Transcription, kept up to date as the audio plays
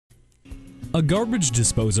A garbage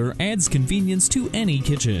disposer adds convenience to any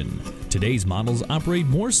kitchen. Today's models operate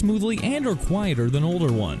more smoothly and are quieter than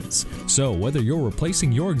older ones. So whether you're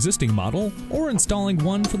replacing your existing model or installing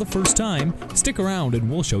one for the first time, stick around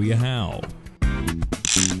and we'll show you how.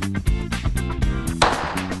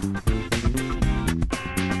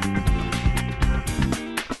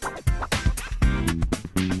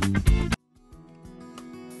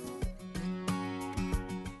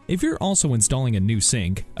 If you're also installing a new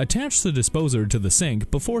sink, attach the disposer to the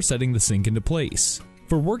sink before setting the sink into place.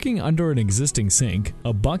 For working under an existing sink,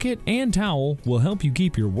 a bucket and towel will help you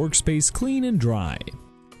keep your workspace clean and dry.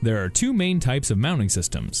 There are two main types of mounting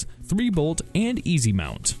systems, 3-bolt and easy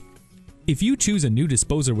mount. If you choose a new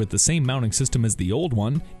disposer with the same mounting system as the old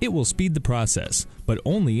one, it will speed the process, but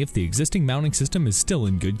only if the existing mounting system is still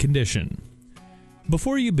in good condition.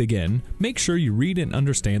 Before you begin, make sure you read and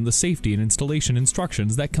understand the safety and installation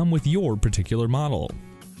instructions that come with your particular model.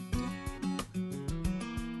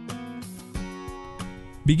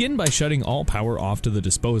 Begin by shutting all power off to the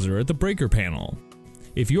disposer at the breaker panel.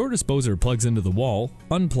 If your disposer plugs into the wall,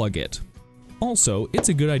 unplug it. Also, it's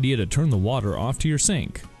a good idea to turn the water off to your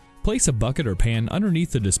sink. Place a bucket or pan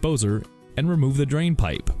underneath the disposer and remove the drain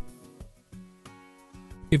pipe.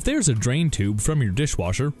 If there's a drain tube from your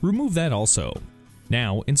dishwasher, remove that also.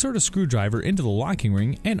 Now, insert a screwdriver into the locking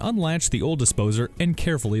ring and unlatch the old disposer and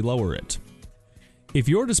carefully lower it. If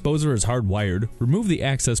your disposer is hardwired, remove the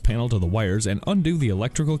access panel to the wires and undo the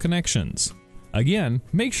electrical connections. Again,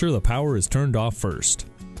 make sure the power is turned off first.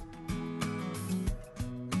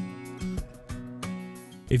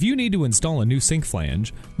 If you need to install a new sink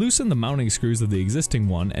flange, loosen the mounting screws of the existing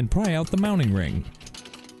one and pry out the mounting ring.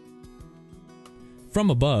 From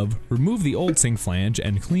above, remove the old sink flange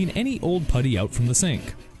and clean any old putty out from the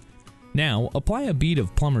sink. Now, apply a bead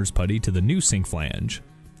of plumber's putty to the new sink flange.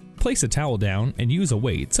 Place a towel down and use a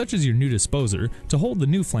weight, such as your new disposer, to hold the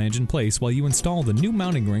new flange in place while you install the new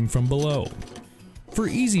mounting ring from below. For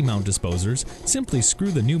easy mount disposers, simply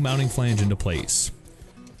screw the new mounting flange into place.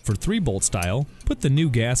 For 3-bolt style, put the new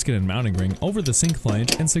gasket and mounting ring over the sink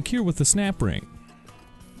flange and secure with the snap ring.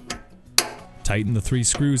 Tighten the 3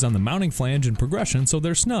 screws on the mounting flange in progression so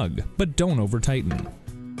they're snug, but don't over-tighten.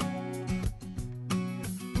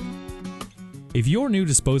 If your new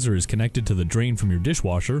disposer is connected to the drain from your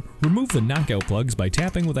dishwasher, remove the knockout plugs by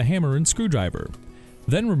tapping with a hammer and screwdriver.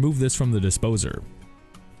 Then remove this from the disposer.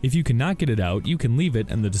 If you cannot get it out, you can leave it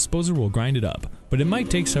and the disposer will grind it up, but it might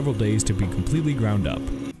take several days to be completely ground up.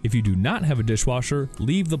 If you do not have a dishwasher,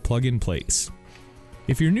 leave the plug in place.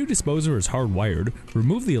 If your new disposer is hardwired,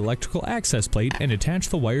 remove the electrical access plate and attach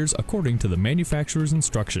the wires according to the manufacturer's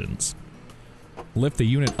instructions. Lift the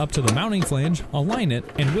unit up to the mounting flange, align it,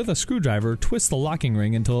 and with a screwdriver twist the locking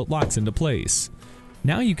ring until it locks into place.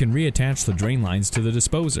 Now you can reattach the drain lines to the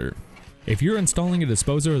disposer. If you're installing a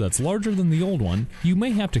disposer that's larger than the old one, you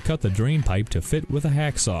may have to cut the drain pipe to fit with a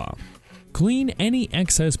hacksaw. Clean any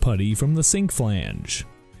excess putty from the sink flange.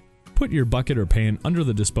 Put your bucket or pan under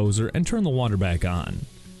the disposer and turn the water back on.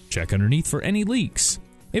 Check underneath for any leaks.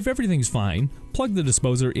 If everything's fine, plug the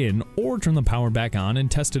disposer in or turn the power back on and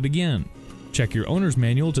test it again. Check your owner's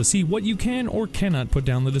manual to see what you can or cannot put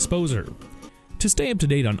down the disposer. To stay up to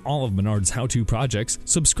date on all of Menards how-to projects,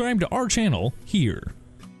 subscribe to our channel here.